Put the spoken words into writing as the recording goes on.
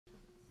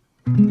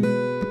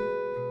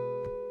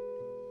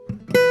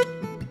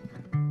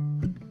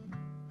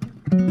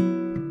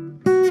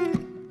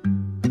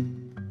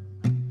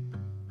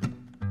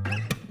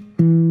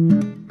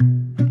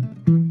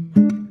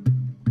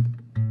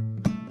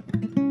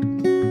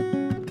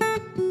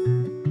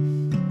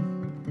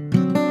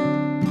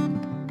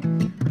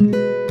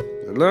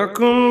I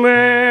come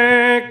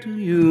back to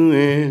you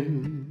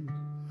in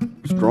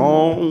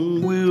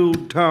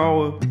strong-willed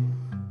tower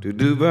to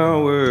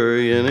devour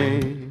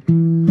any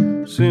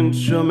since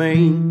you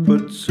ain't,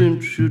 but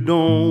since you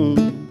don't,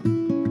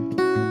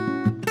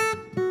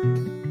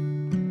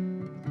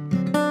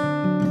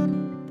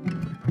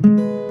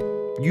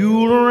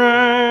 you'll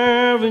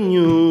arrive and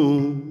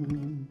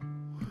you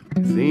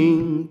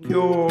think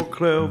you're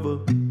clever.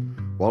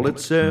 While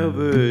it's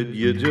severed,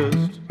 you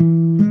just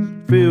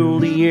fill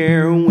the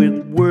air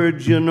with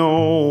words you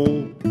know.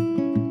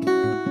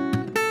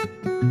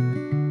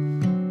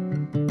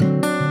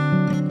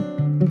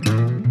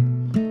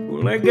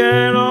 Well, I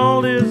got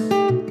all this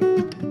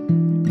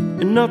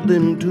and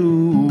nothing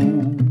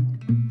too.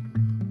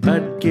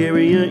 I'd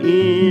carry you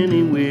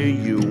anywhere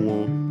you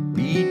want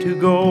me to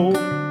go.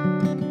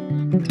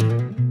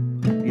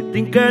 You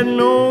think I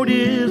know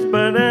this,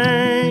 but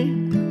I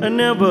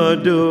never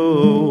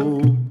do.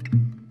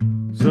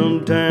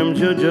 Sometimes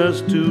you're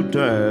just too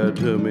tired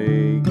to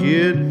make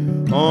it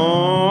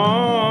on.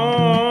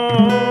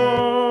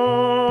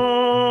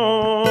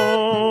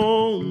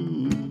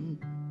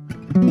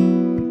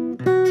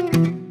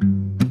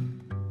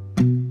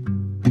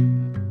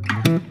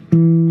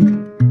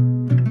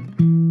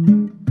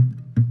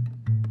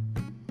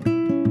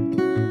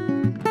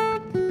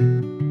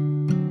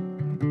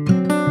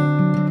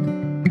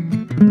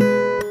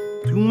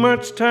 Too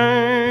much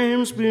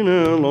time spent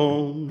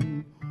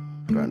alone,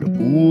 trying to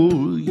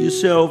pull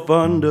yourself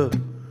under.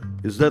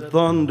 Is that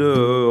thunder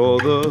or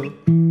the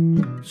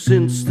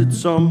sense that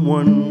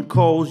someone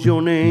calls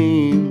your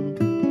name?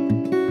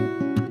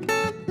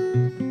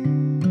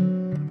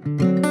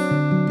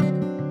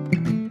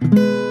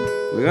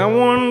 I got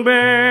one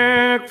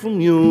back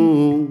from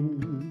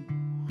you,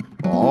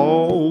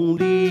 all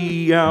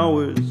the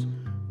hours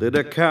that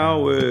I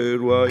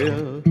cowered while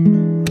you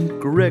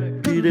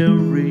corrected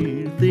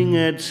everything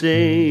I'd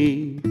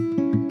say.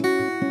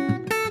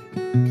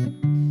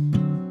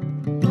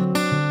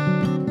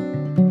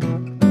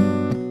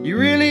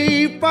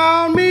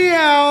 Found me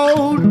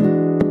out,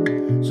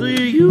 so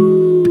you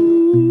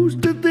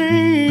used to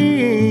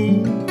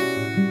think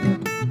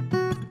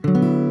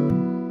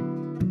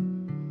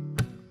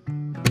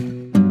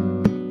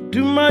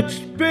too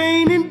much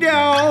pain and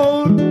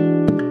doubt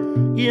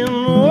in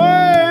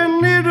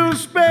one little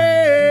space.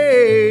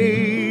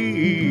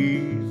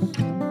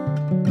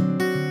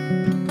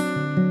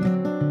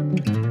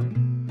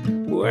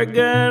 Well, I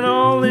got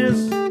all this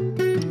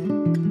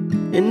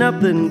and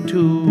nothing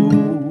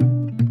too.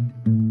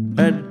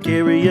 I'd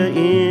carry you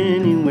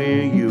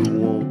anywhere you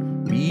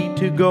want me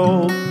to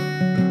go.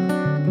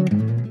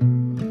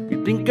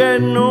 You think I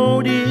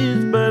know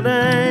this, but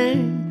I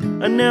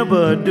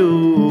never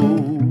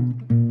do.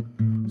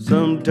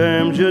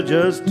 Sometimes you're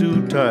just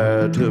too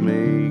tired to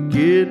make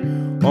it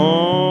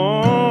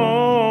on.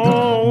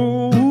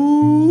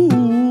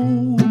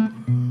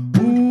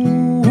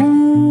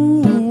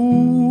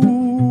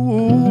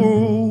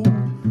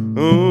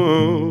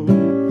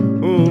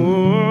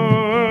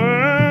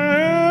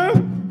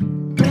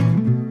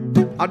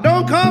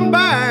 Don't come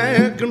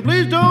back and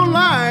please don't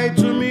lie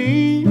to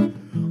me.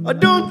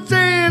 Don't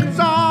say it's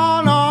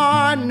all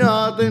or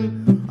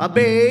nothing,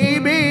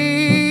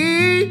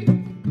 baby.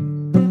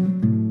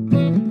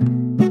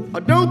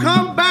 Don't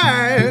come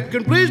back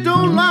and please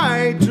don't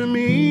lie to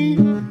me.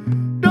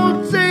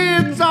 Don't say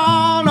it's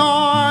all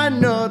or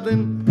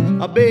nothing,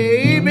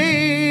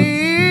 baby.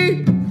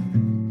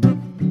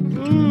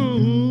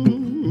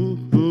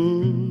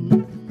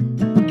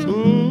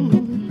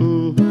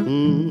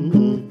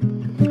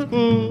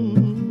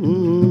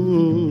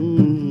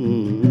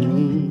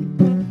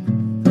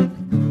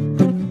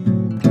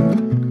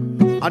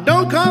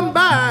 Don't come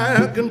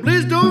back and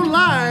please don't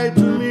lie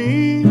to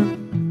me.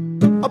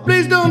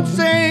 Please don't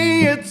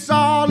say it's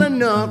all or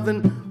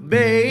nothing,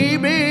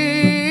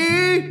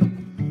 baby.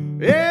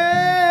 Yeah.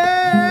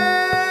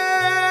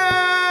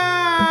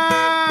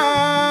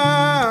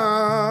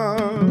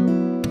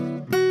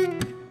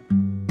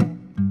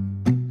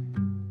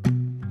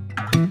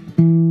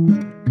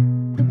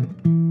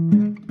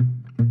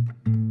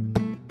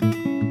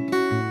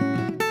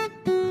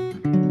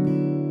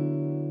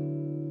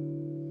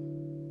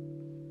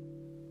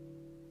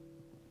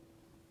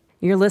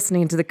 You're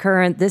listening to The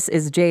Current. This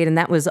is Jade, and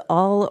that was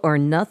All or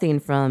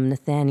Nothing from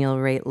Nathaniel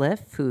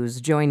Rateliff,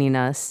 who's joining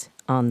us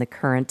on The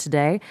Current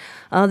today.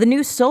 The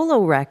new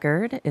solo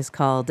record is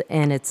called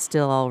And It's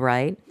Still All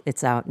Right.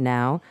 It's out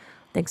now.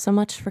 Thanks so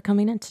much for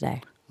coming in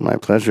today. My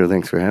pleasure.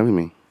 Thanks for having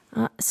me.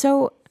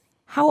 So,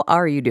 how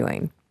are you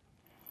doing?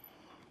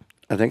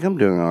 I think I'm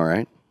doing all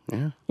right.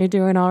 Yeah. You're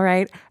doing all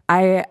right.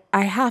 I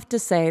have to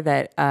say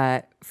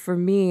that for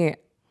me,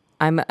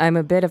 I'm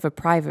a bit of a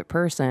private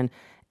person,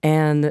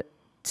 and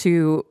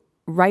to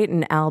write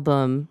an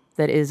album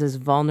that is as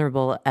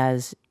vulnerable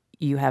as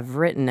you have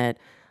written it,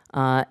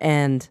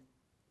 and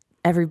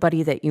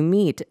everybody that you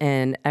meet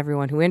and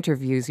everyone who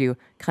interviews you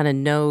kind of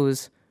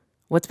knows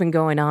what's been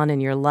going on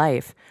in your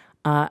life.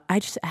 I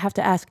just have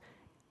to ask,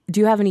 do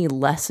you have any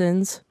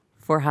lessons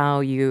for how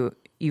you've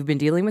been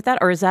dealing with that,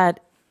 or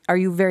are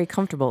you very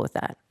comfortable with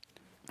that?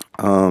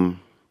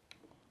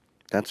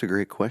 That's a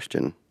great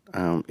question.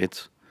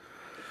 It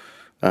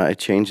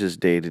changes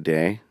day to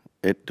day.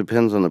 It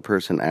depends on the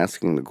person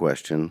asking the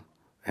question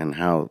and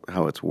how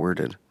it's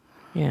worded.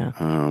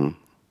 Yeah.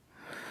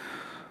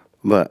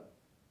 But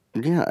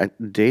yeah,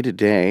 day to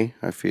day,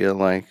 I feel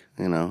like,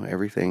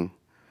 everything,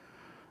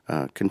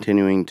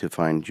 continuing to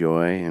find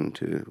joy and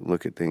to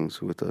look at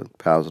things with a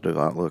positive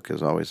outlook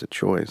is always a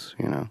choice,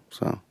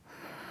 So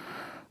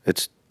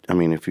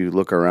if you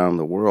look around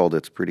the world,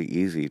 it's pretty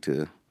easy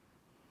to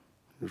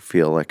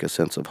feel like a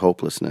sense of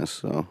hopelessness.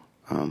 So,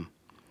 and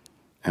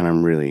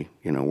I'm really,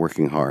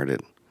 working hard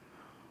at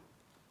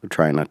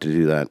trying not to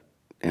do that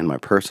in my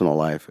personal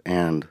life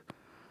and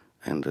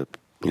in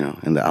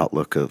the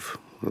outlook of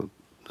the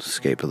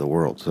escape of the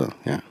world. So,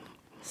 yeah.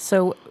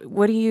 So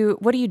what do you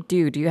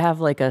do? Do you have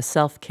like a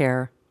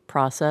self-care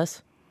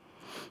process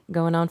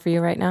going on for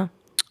you right now?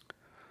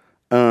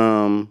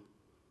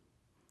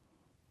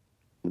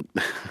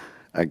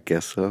 I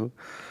guess so.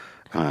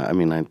 I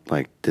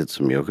did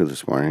some yoga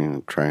this morning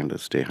and trying to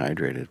stay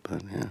hydrated,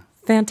 but yeah.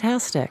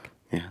 Fantastic.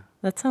 Yeah.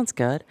 That sounds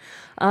good.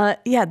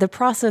 Yeah, the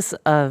process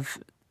of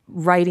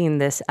writing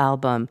this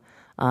album,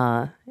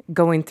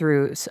 going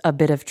through a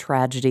bit of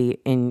tragedy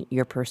in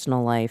your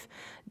personal life,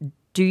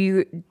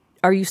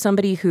 are you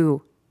somebody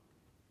who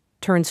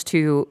turns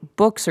to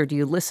books, or do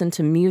you listen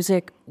to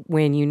music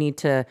when you need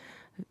to,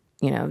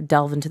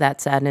 delve into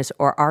that sadness,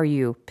 or are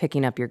you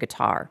picking up your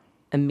guitar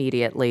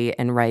immediately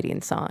and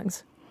writing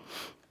songs?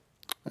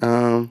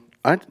 I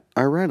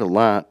write a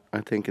lot.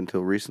 I think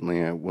until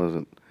recently I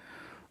wasn't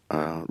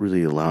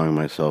really allowing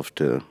myself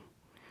to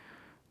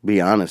be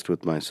honest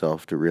with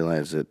myself, to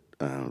realize that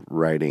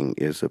writing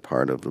is a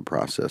part of the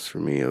process for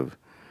me of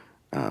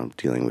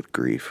dealing with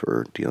grief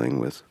or dealing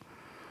with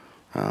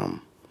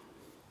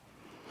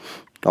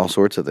all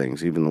sorts of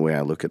things, even the way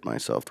I look at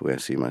myself, the way I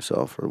see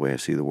myself, or the way I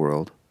see the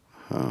world.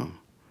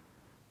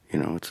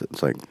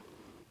 It's like,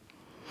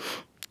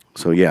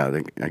 so yeah,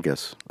 I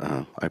guess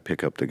I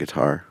pick up the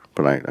guitar,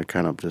 but I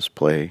kind of just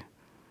play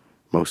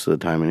most of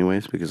the time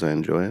anyways because I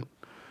enjoy it.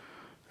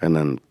 And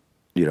then,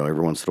 every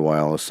once in a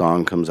while a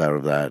song comes out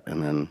of that,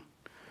 and then,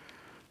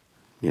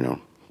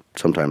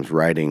 sometimes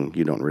writing,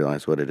 you don't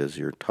realize what it is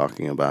you're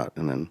talking about,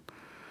 and then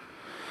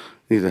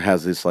it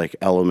has this like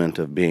element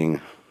of being,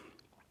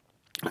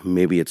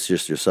 maybe it's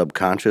just your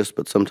subconscious,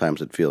 but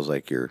sometimes it feels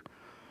like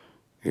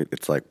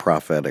it's like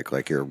prophetic,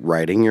 like you're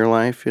writing your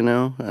life,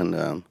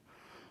 and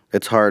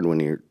it's hard when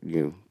you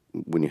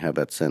have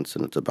that sense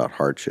and it's about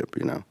hardship,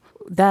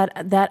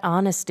 That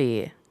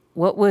honesty,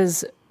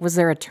 was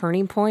there a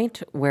turning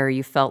point where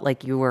you felt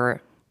like you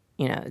were,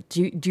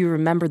 do you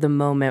remember the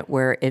moment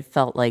where it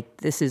felt like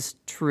this is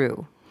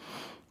true?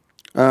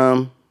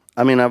 I've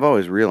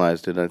always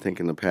realized it, I think,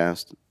 in the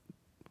past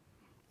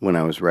when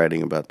I was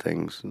writing about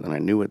things and I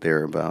knew what they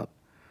were about.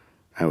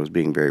 I was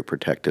being very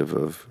protective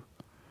of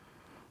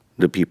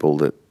the people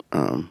that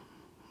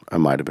I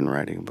might have been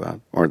writing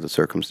about, or the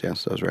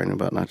circumstances I was writing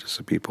about, not just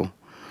the people.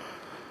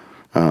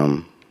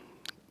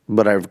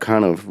 But I've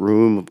kind of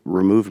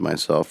removed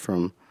myself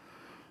from,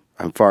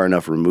 I'm far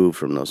enough removed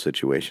from those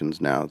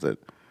situations now that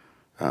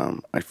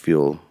I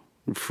feel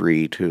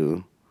free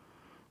to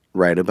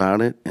write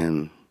about it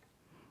and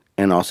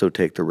also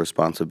take the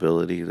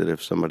responsibility that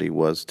if somebody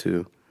was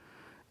to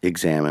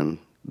examine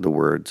the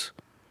words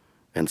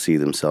and see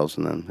themselves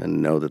in them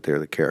and know that they're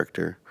the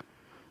character,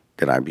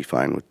 that I'd be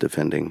fine with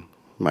defending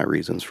my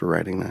reasons for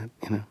writing that,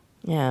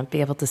 Yeah,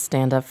 be able to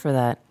stand up for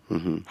that.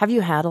 Mm-hmm. Have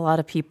you had a lot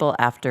of people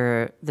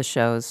after the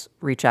shows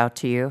reach out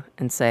to you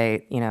and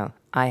say,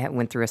 I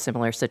went through a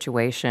similar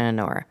situation,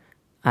 or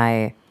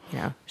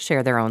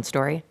share their own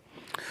story?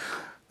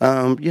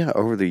 Yeah,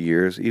 over the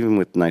years, even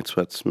with Night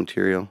Sweats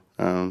material,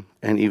 and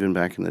even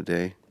back in the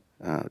day,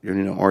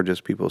 or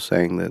just people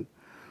saying that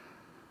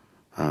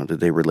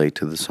they relate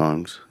to the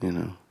songs,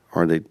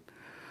 or they,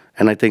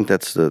 and I think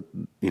that's the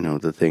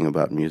thing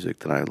about music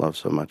that I love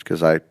so much,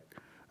 because I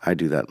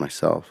do that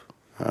myself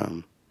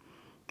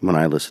when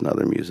I listen to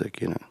other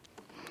music,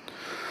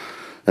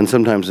 and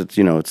sometimes it's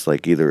it's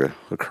like either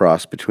a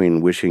cross between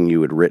wishing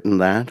you had written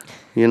that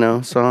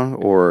song,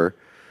 or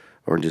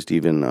just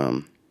even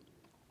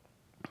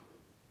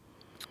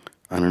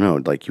I don't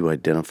know, like you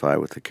identify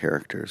with the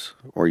characters,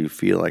 or you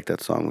feel like that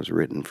song was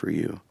written for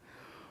you,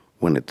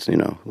 when it's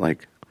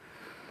like,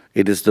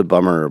 it is the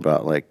bummer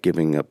about like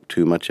giving up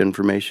too much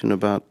information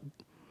about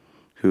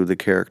who the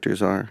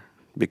characters are,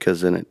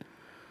 because then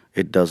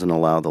it doesn't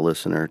allow the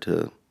listener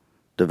to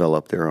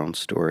develop their own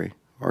story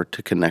or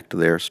to connect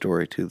their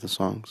story to the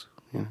songs.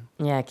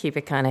 Yeah, keep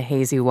it kind of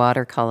hazy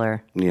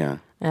watercolor. Yeah.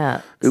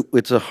 Yeah.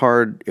 It's a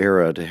hard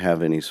era to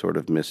have any sort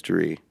of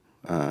mystery,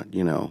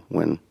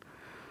 when,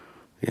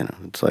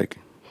 it's like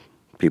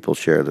people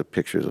share the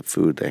pictures of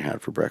food they had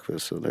for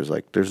breakfast. So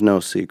there's no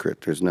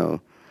secret. There's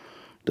no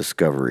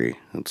discovery.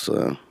 It's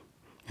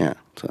yeah.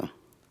 So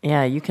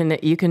yeah, you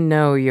can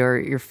know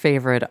your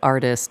favorite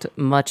artist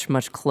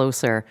much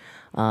closer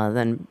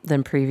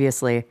than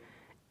previously.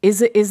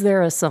 Is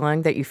there a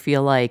song that you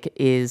feel like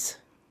is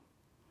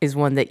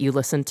one that you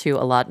listen to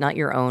a lot, not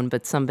your own,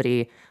 but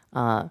somebody,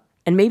 and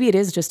maybe it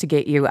is just to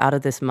get you out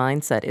of this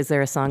mindset. Is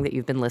there a song that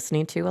you've been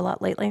listening to a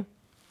lot lately?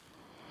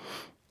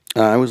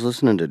 I was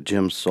listening to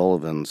Jim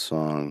Sullivan's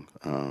song,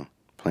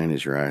 Plain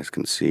as Your Eyes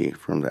Can See,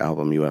 from the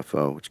album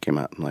UFO, which came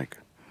out in like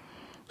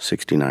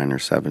 69 or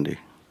 70.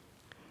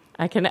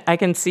 I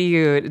can see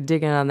you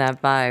digging on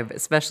that vibe,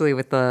 especially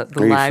with the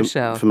live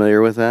show.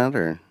 Familiar with that,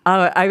 or?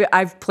 Oh,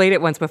 I've played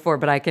it once before,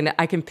 but I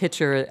can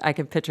picture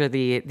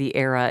the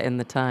era and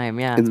the time.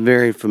 Yeah, it's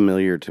very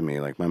familiar to me.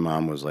 Like my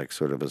mom was like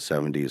sort of a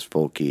 '70s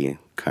folky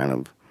kind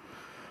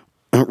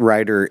of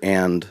writer,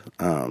 and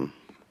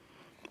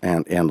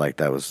like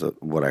that was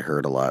what I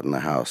heard a lot in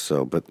the house.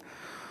 So, but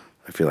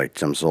I feel like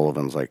Jim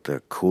Sullivan's like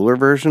the cooler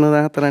version of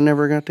that I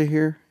never got to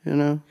hear. You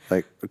know,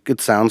 like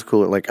it sounds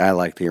cooler. Like I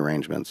like the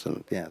arrangements,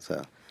 and yeah,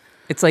 so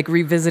it's like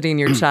revisiting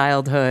your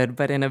childhood,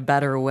 but in a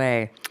better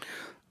way.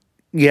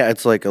 Yeah,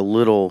 it's like a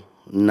little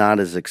not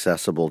as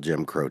accessible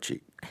Jim Croce,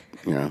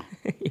 you know.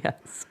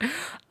 Yes.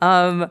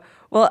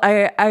 Well,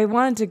 I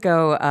wanted to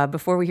go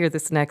before we hear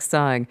this next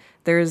song.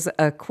 There's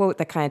a quote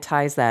that kind of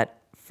ties that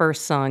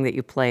first song that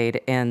you played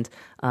and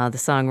the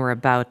song we're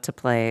about to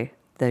play,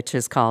 which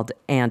is called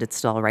 "And It's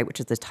Still All Right," which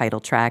is the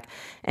title track.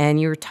 And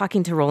you were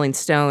talking to Rolling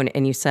Stone,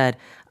 and you said,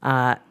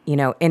 "And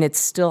It's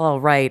Still All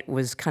Right"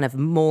 was kind of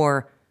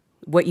more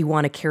what you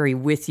want to carry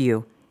with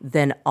you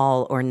than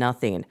All or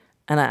Nothing.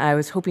 And I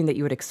was hoping that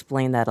you would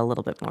explain that a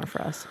little bit more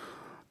for us.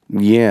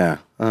 Yeah.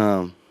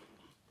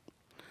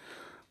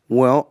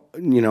 Well,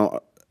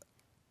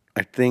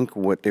 I think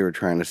what they were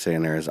trying to say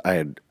in there is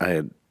I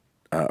had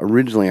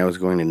originally I was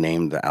going to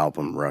name the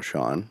album "Rush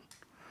On,"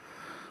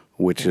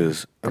 which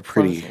is a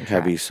pretty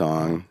heavy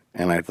song,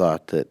 and I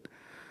thought that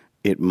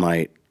it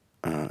might,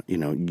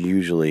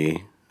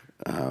 usually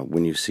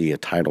when you see a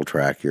title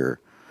track, you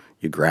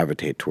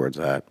gravitate towards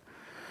that.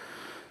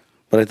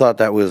 But I thought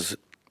that was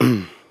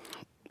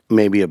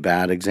maybe a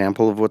bad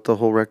example of what the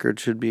whole record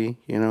should be,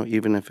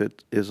 even if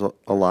it is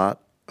a lot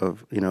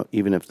of,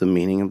 even if the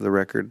meaning of the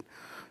record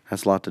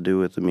has a lot to do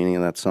with the meaning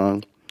of that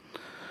song.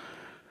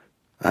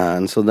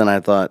 And so then I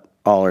thought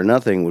All or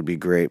Nothing would be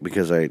great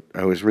because I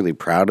was really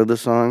proud of the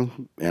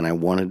song and I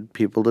wanted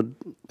people to,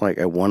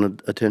 I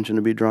wanted attention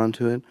to be drawn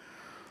to it.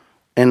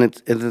 And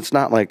it's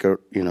not like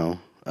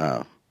the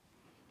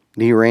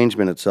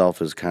arrangement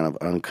itself is kind of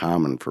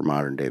uncommon for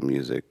modern day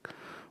music,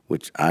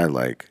 which I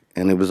like.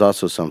 And it was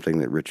also something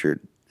that Richard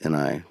and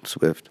I,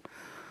 Swift,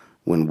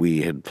 when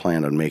we had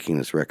planned on making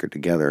this record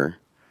together,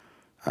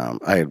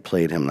 I had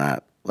played him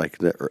that,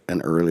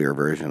 an earlier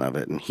version of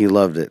it, and he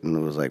loved it, and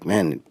it was like,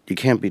 man, you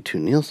can't be too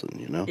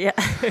Nielsen, Yeah,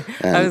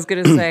 I was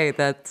going to say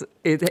that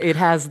it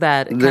has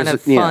that kind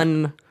of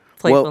fun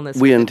playfulness.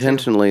 Well, we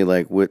intentionally,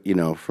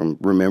 from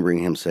remembering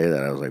him say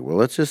that, I was like, well,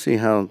 let's just see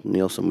how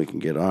Nielsen we can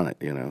get on it,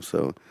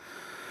 so...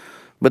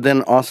 But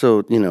then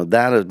also,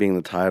 that as being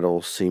the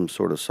title seemed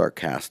sort of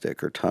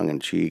sarcastic or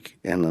tongue-in-cheek,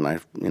 and then I,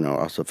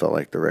 also felt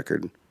like the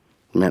record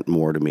meant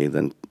more to me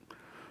than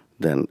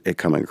it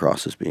coming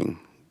across as being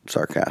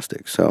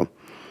sarcastic. So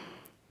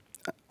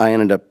I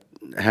ended up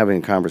having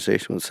a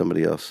conversation with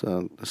somebody else,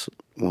 this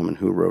woman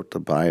who wrote the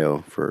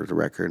bio for the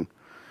record,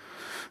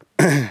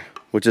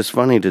 which is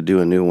funny to do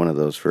a new one of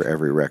those for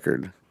every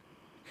record.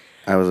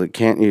 I was like,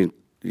 do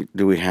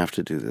we have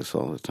to do this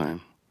all the time?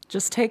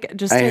 Just take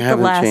the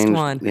last changed,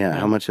 one. Yeah,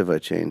 how much have I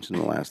changed in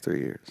the last 3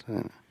 years?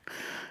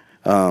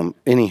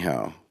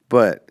 Anyhow,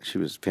 but she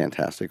was a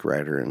fantastic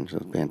writer and she's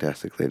a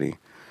fantastic lady.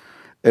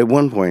 At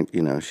one point,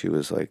 she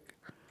was like,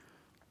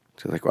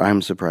 well,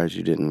 I'm surprised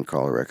you didn't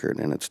call a record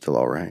 "And It's Still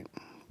All Right,"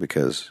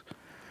 because,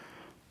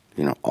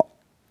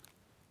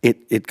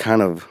 it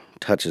kind of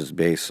touches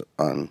base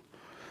on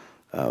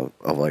of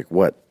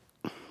what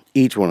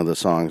each one of the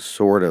songs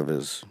sort of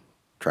is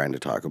trying to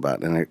talk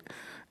about, and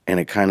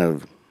it kind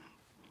of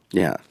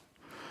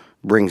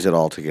brings it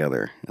all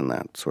together in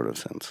that sort of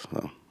sense.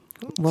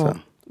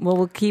 Well,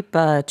 we'll keep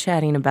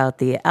chatting about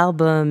the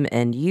album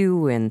and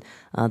you and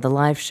the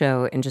live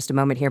show in just a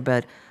moment here,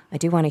 but I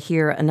do want to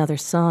hear another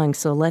song,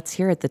 so let's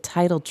hear it, the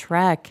title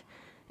track,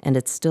 "And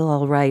It's Still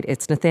All Right."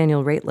 It's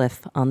Nathaniel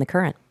Rateliff on The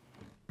Current.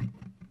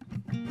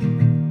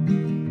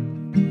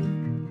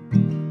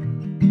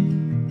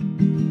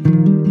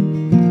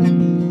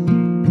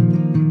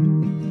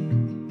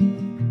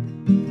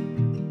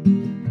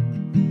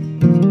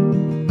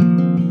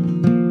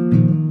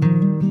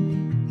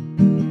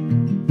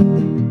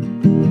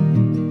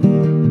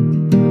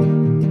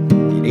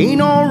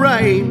 Ain't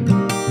alright,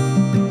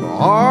 the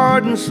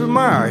hardness of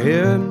my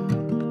head.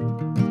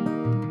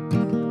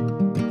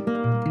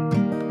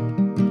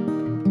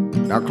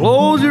 Now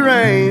close your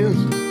eyes,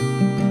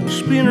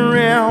 spin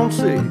around,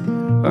 say,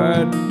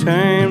 at the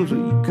times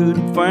when you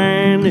couldn't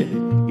find it,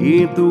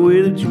 ain't the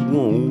way that you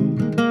want.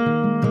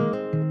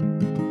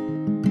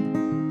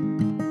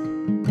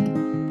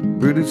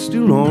 but it's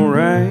still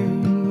alright.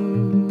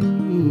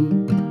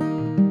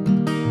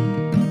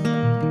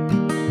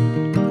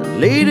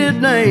 Late at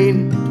night,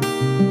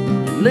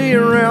 lay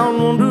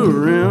around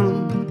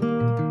wondering,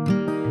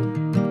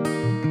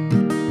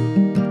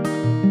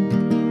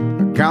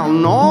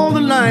 counting all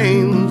the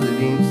lines. It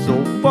ain't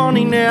so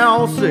funny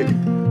now. Say,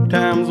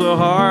 times are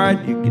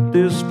hard, you get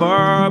this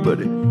far,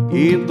 but it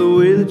ain't the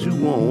way that you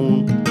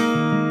want.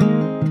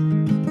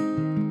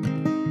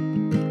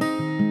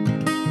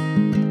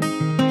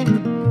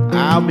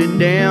 I'll be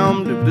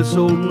damned if this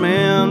old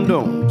man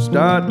don't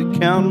start to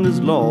count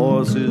his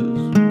losses.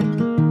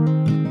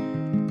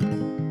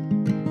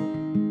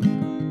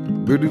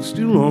 But it's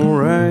still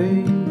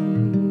alright.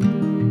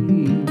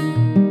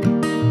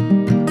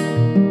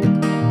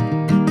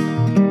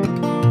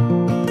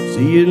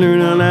 See, you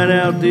learn a lot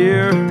out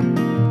there,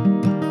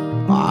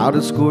 how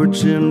to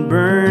scorch and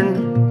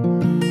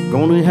burn.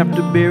 Gonna have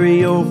to bury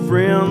your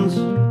friends,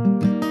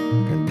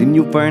 and then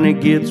you'll find it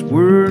gets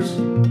worse.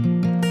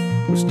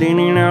 We're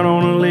standing out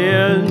on a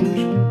ledge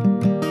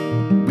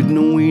with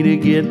no way to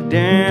get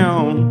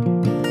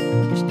down.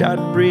 You start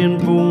praying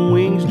for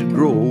wings to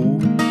grow.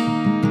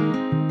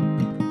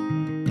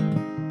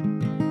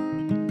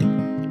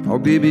 Oh,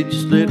 baby,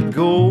 just let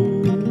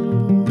go.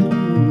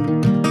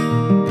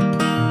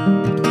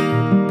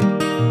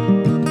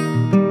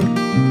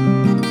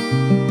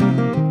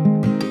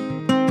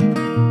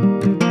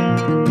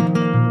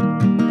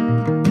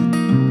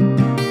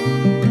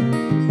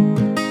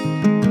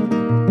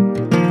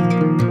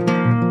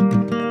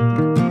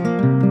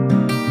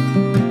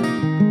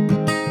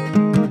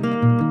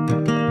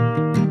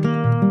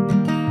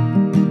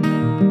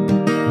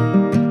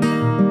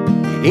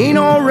 Ain't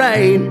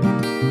alright.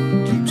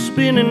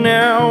 Spinning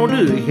out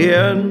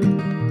ahead.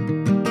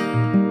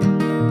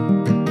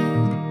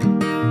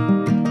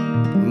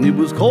 And it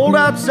was cold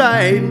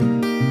outside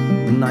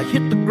when I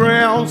hit the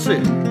ground.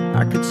 Said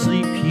I could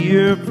sleep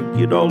here,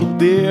 forget all the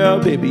fear.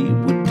 Baby, it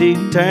would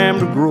take time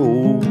to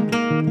grow.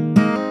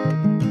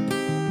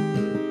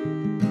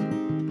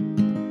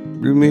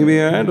 But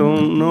maybe I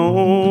don't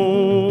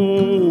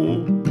know.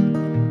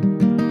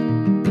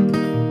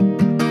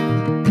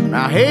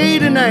 Now hey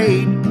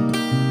tonight,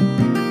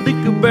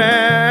 think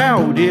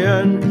about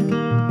it.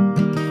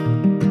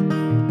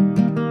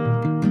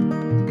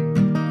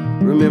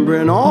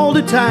 Remembering all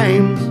the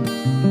times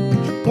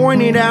you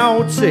pointed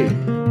out, say,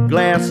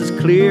 glass is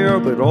clear,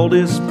 but all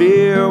this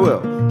fear,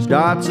 well,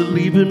 starts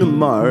leaving a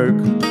mark.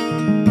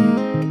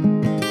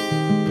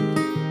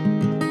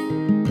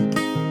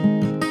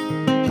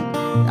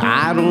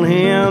 Idle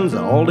hands,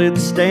 all that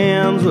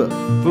stands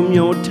from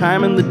your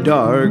time in the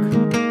dark.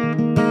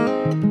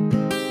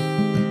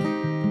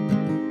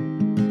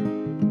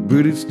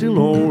 But it's still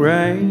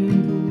alright.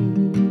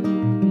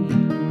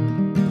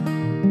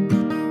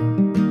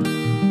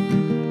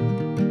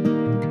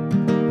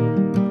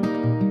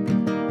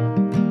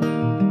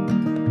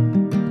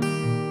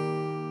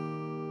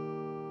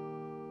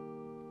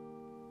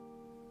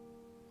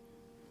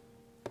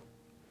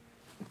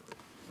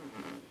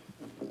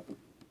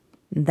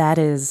 That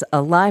is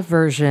a live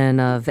version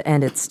of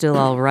And It's Still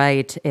All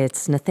Right.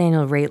 It's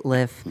Nathaniel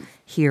Rateliff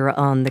here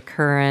on The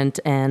Current,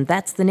 and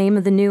that's the name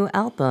of the new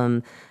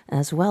album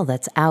as well.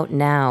 That's out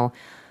now.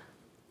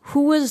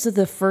 Who was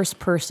the first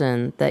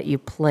person that you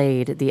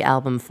played the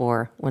album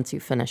for once you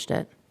finished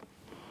it?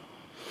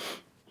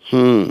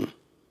 I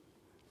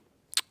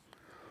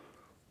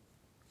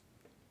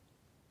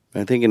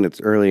think in its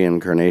early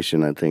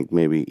incarnation, I think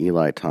maybe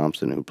Eli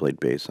Thompson, who played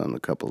bass on a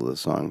couple of the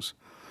songs,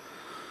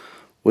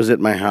 was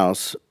at my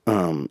house,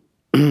 and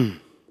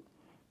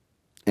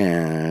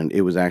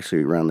it was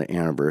actually around the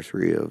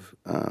anniversary of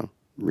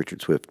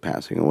Richard Swift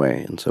passing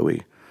away, and so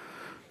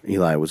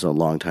Eli was a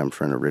longtime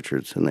friend of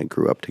Richard's, and they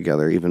grew up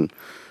together, even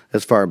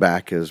as far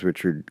back as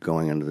Richard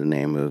going under the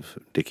name of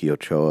Dickie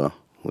Ochoa,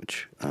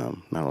 which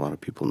not a lot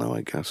of people know,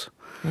 I guess.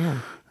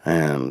 Yeah.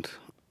 And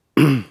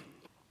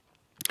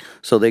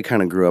so they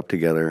kind of grew up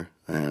together,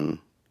 and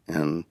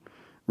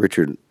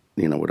Richard,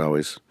 would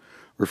always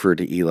refer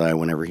to Eli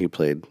whenever he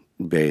played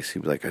bass.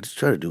 He'd be like, I just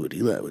try to do what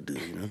Eli would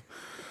do,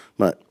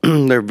 But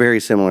they're very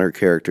similar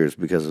characters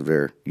because of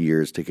their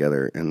years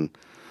together, and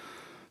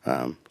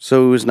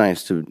so it was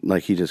nice to,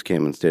 he just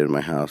came and stayed at my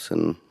house,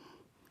 and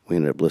we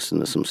ended up listening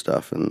to some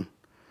stuff, and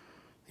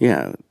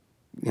yeah,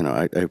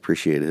 I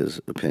appreciate his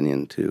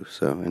opinion too.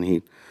 So, and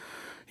he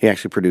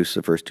actually produced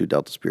the first two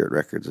Delta Spirit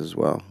records as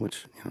well,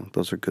 which,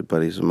 those are good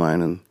buddies of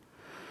mine, and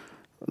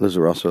those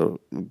are also,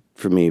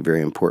 for me,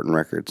 very important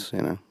records,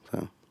 so.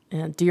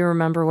 Yeah. Do you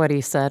remember what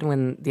he said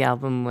when the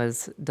album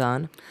was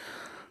done?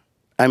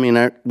 I mean,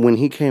 when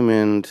he came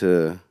in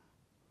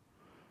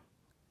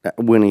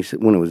when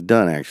it was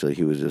done, actually,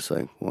 he was just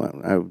like, well,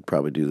 I would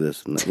probably do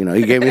this. And,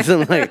 he gave me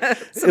some,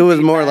 it was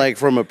more like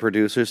from a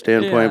producer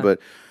standpoint, Yeah. But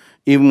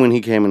even when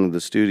he came into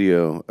the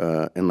studio,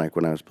 and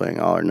when I was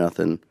playing All or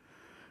Nothing,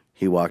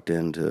 he walked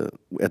into,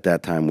 at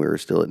that time, we were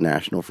still at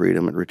National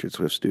Freedom at Richard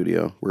Swift's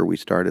studio, where we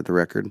started the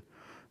record.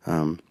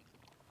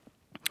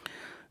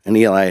 And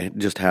Eli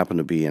just happened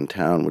to be in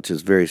town, which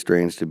is very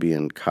strange to be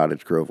in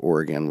Cottage Grove,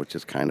 Oregon, which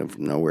is kind of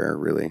nowhere,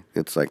 really.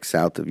 It's like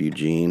south of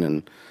Eugene,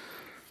 and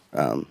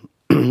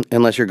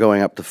unless you're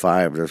going up to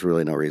 5, there's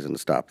really no reason to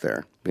stop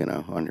there,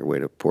 on your way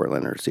to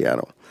Portland or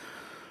Seattle.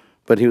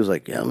 But he was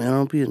like, yeah, man,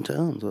 I'll be in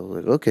town. So I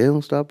was like, okay,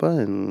 we'll stop by.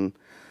 And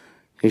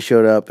he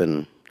showed up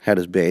and had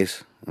his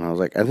bass. And I was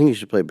like, I think you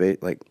should play bass.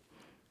 Like,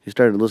 he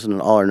started listening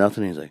to All or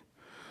Nothing. He's like,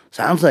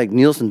 sounds like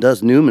Nielsen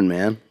does Newman,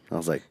 man. I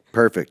was like,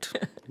 perfect.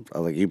 I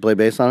was like, you play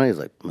bass on it? He's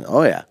like,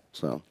 oh, yeah.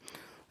 So,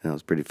 it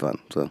was pretty fun.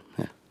 So,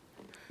 yeah.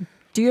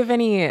 Do you have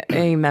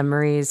any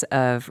memories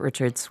of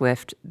Richard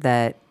Swift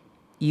that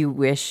you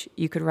wish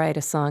you could write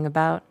a song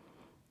about?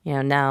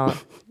 Now...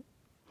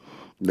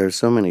 There's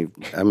so many.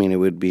 I mean, it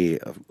would be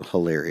a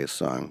hilarious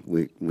song.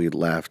 We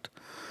laughed.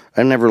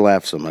 I never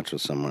laughed so much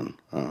with someone.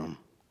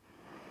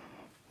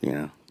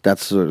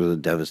 That's sort of the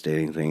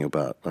devastating thing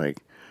about, like,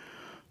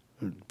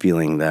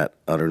 feeling that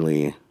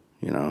utterly,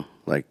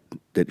 like,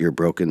 that your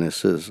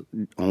brokenness is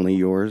only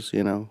yours,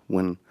 and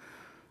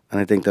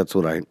I think that's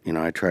what I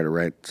try to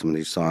write some of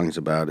these songs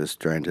about, is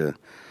trying to,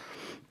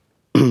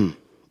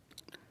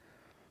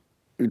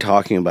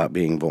 talking about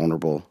being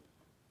vulnerable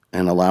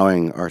and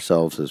allowing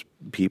ourselves as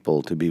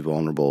people to be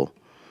vulnerable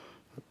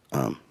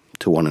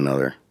to one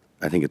another.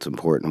 I think it's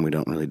important. We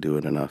don't really do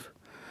it enough.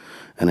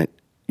 And it,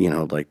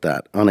 like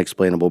that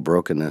unexplainable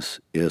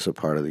brokenness is a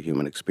part of the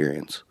human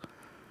experience.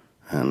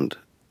 And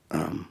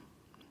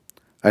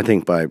I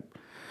think by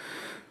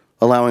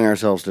allowing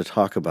ourselves to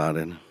talk about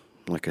it,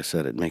 like I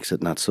said, it makes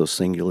it not so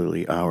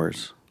singularly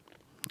ours.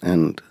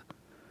 And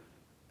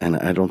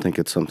I don't think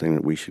it's something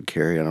that we should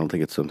carry. I don't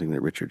think it's something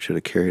that Richard should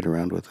have carried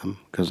around with him,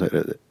 because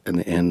in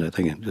the end, I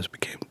think it just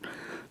became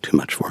too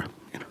much for him.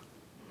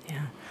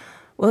 Yeah.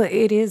 Well,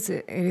 it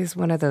is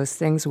one of those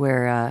things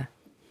where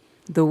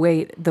the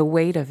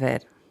weight of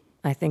it,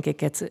 I think it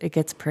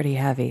gets pretty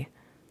heavy.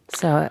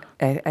 So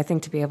I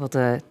think to be able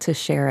to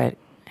share it,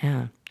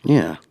 yeah.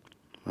 Yeah.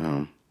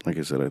 Like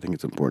I said, I think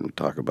it's important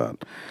to talk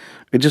about.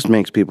 It just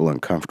makes people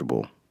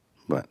uncomfortable,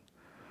 but.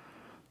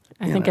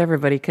 I think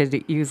everybody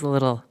could use a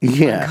little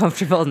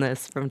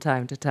uncomfortableness from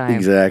time to time.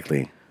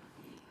 Exactly.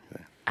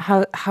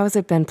 How has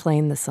it been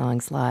playing the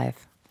songs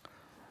live?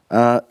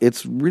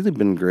 It's really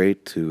been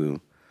great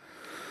to.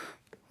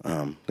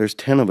 There's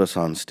 10 of us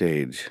on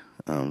stage,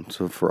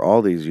 so for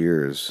all these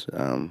years,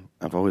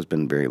 I've always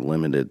been very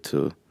limited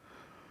to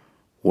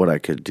what I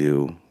could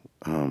do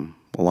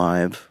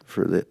live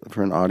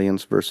for an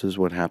audience versus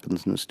what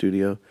happens in the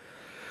studio.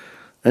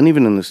 And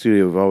even in the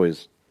studio, I've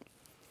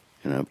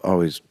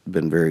always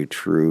been very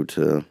true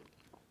to,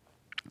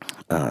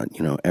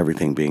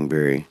 everything being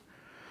very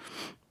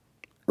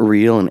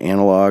real and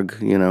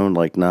analog,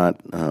 like not,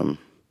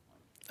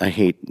 I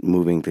hate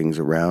moving things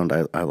around.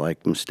 I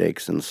like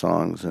mistakes in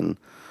songs. And,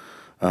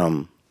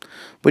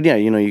 but yeah,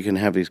 you can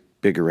have these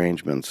big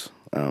arrangements,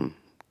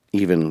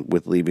 even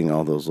with leaving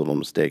all those little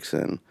mistakes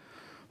in.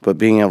 But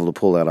being able to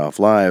pull that off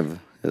live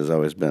has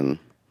always been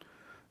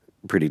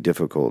pretty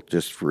difficult,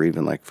 just for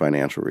even like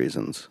financial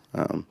reasons,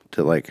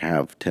 to like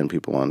have 10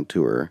 people on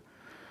tour.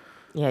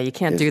 Yeah, you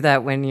can't do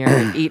that when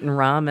you're eating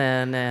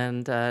ramen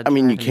and. I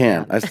mean, you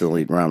can. I still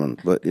eat ramen,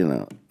 but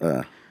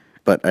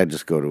but I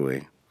just go to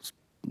a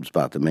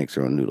spot that makes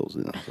their own noodles.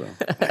 So.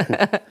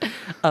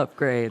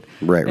 Upgrade.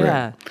 Right.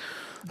 Yeah.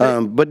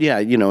 But yeah,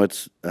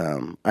 it's.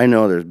 I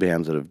know there's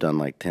bands that have done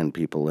like 10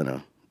 people in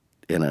a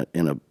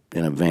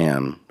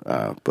van,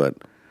 but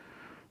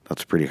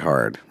that's pretty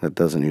hard. That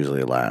doesn't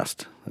usually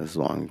last as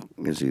long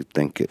as you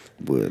think it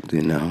would,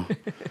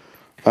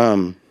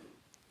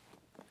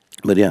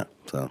 But yeah,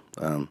 so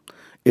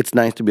it's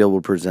nice to be able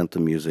to present the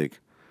music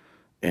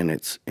in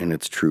its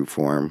true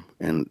form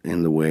and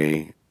in the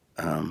way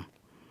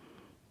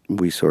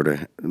we sort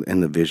of, in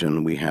the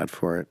vision we had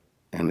for it,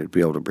 and to be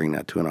able to bring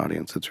that to an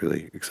audience. It's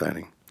really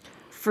exciting.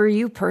 For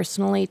you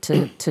personally,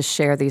 to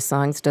share these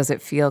songs, does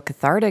it feel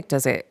cathartic?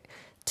 Does it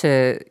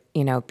to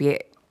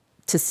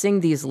sing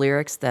these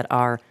lyrics that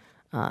are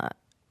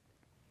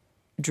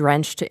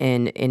drenched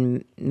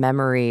in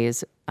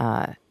memories?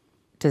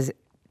 Does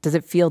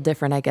it feel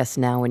different, I guess,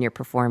 now when you're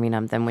performing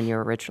them than when you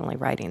were originally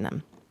writing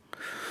them?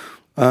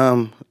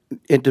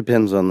 It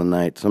depends on the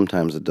night.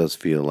 Sometimes it does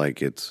feel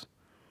like it's,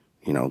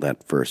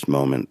 that first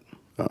moment.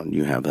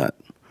 You have that.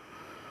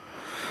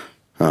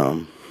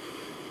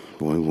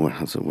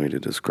 What's a way to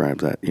describe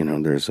that?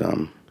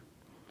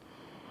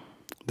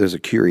 There's a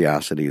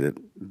curiosity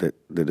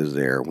that is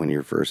there when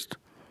you're first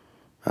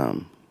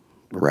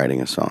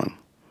writing a song,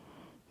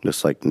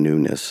 just like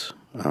newness,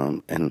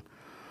 and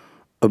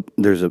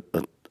there's a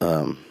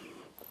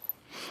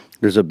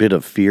bit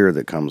of fear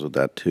that comes with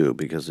that too,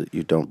 because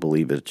you don't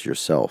believe it's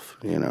yourself,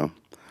 and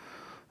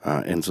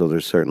so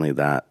there's certainly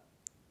that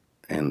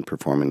in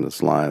performing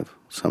this live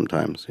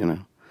sometimes,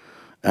 and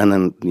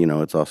then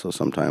it's also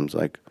sometimes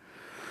like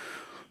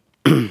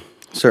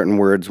certain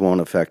words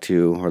won't affect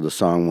you or the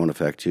song won't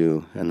affect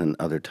you, and then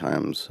other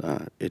times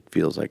it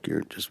feels like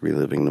you're just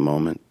reliving the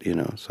moment,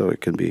 so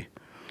it can be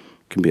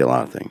a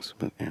lot of things,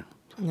 but yeah.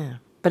 Yeah.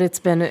 But it's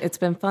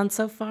been fun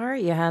so far.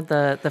 You had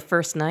the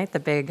first night, the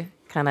big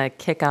kind of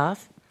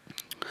kickoff.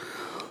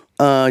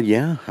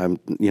 Yeah,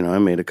 I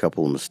made a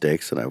couple of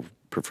mistakes that I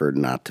preferred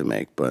not to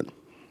make, but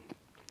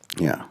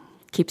yeah.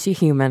 Keeps you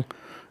human.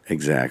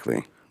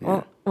 Exactly.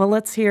 Yeah. Well,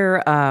 let's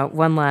hear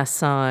one last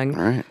song.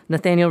 All right.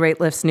 Nathaniel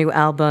Rateliff's new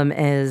album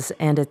is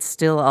And It's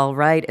Still All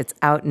Right. It's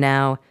out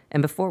now.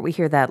 And before we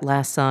hear that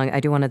last song, I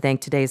do want to thank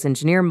today's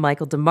engineer,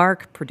 Michael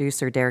DeMarc,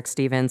 producer Derek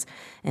Stevens,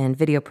 and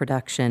video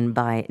production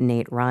by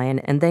Nate Ryan.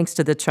 And thanks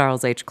to the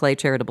Charles H. Clay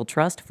Charitable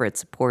Trust for its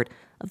support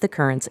of the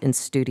Currents in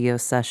studio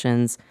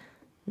sessions.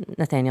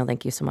 Nathaniel,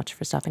 thank you so much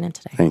for stopping in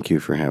today. Thank you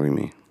for having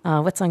me.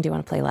 What song do you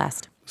want to play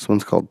last? This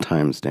one's called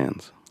Time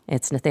Stands.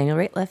 It's Nathaniel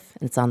Rateliff,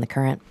 and it's on The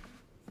Current.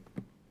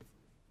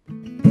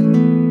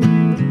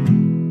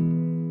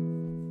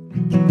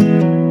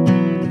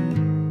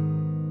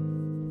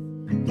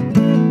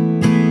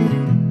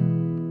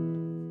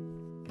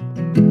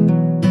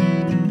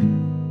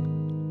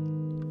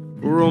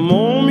 For a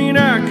moment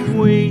I could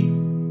wait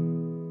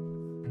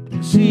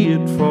to see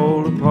it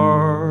fall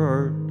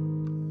apart.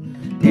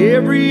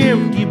 Every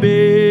empty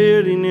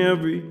bed in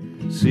every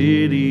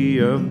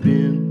city I've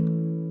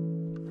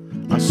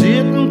been, I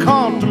sit and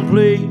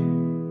contemplate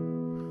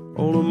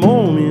all the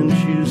moments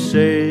you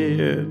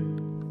said.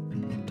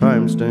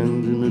 Time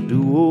stands in a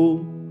duo,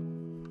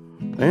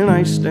 and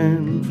I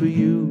stand for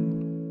you.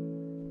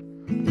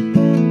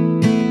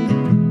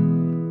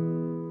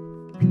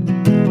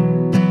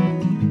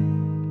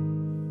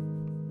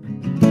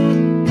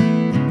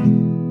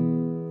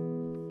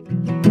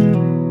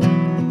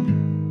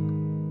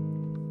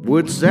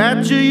 What's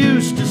that you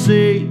used to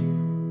say?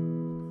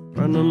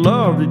 And the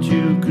love that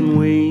you can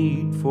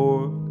wait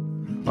for?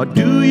 Or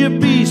do you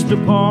feast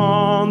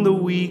upon the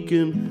weak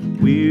and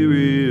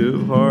weary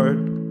of heart?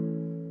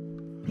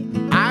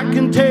 I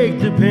can take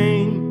the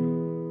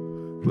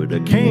pain, but I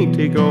can't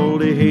take all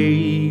the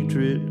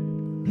hatred,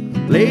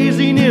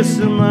 laziness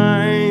of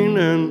mine,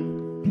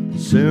 and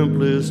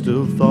simplest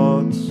of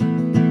thoughts.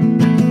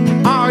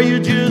 Are you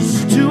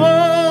just too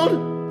old,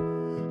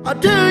 or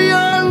too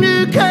young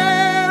to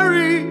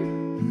carry?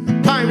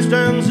 Time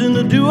stands in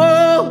the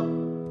duo,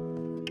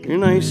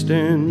 and I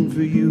stand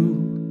for you.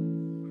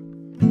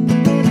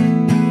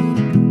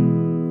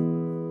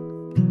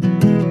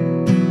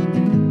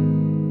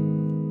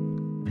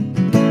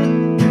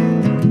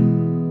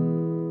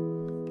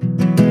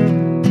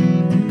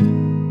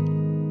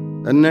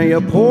 And now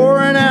you're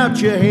pouring out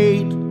your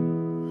hate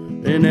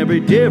and every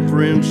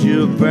difference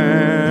you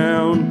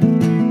found,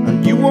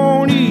 and you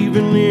won't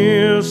even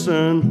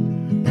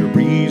listen to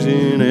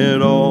reason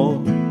at all.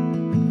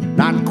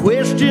 Not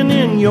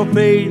questioning your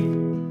faith,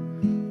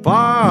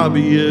 far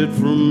be it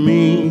from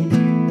me,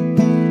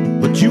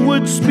 but you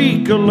would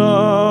speak of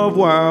love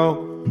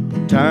while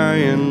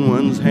tying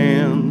one's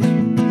hands.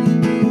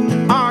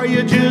 Are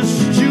you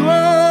just too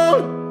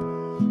old,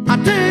 or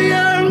too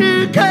young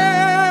to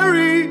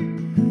carry?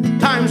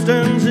 Time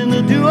stands in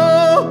the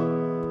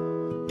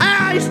duo,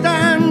 I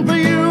stand for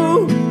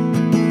you.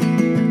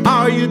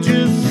 Are you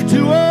just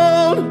too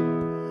old,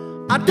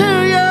 or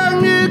too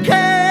young to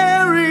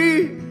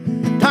carry?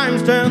 Time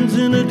stands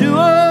in a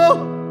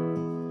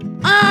duo,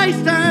 I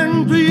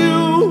stand for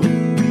you.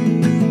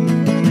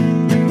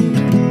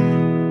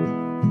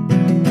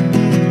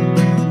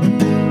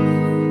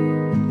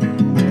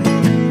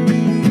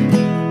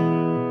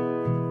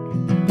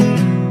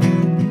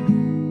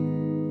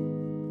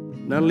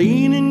 Now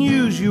lean and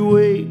use your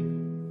weight,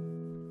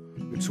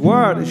 it's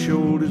what a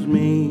shoulder's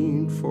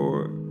made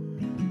for.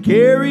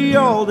 Carry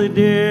all the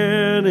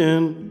dead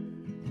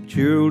and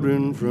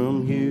children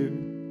from here.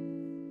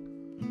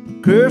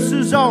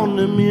 Curses on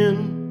the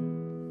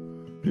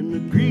men and the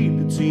greed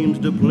that seems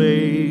to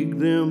plague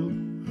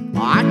them.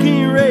 I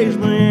can't raise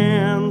my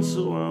hand,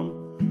 so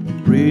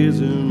I'm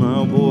raising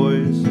my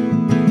voice.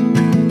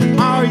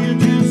 Are you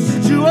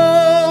just too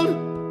old,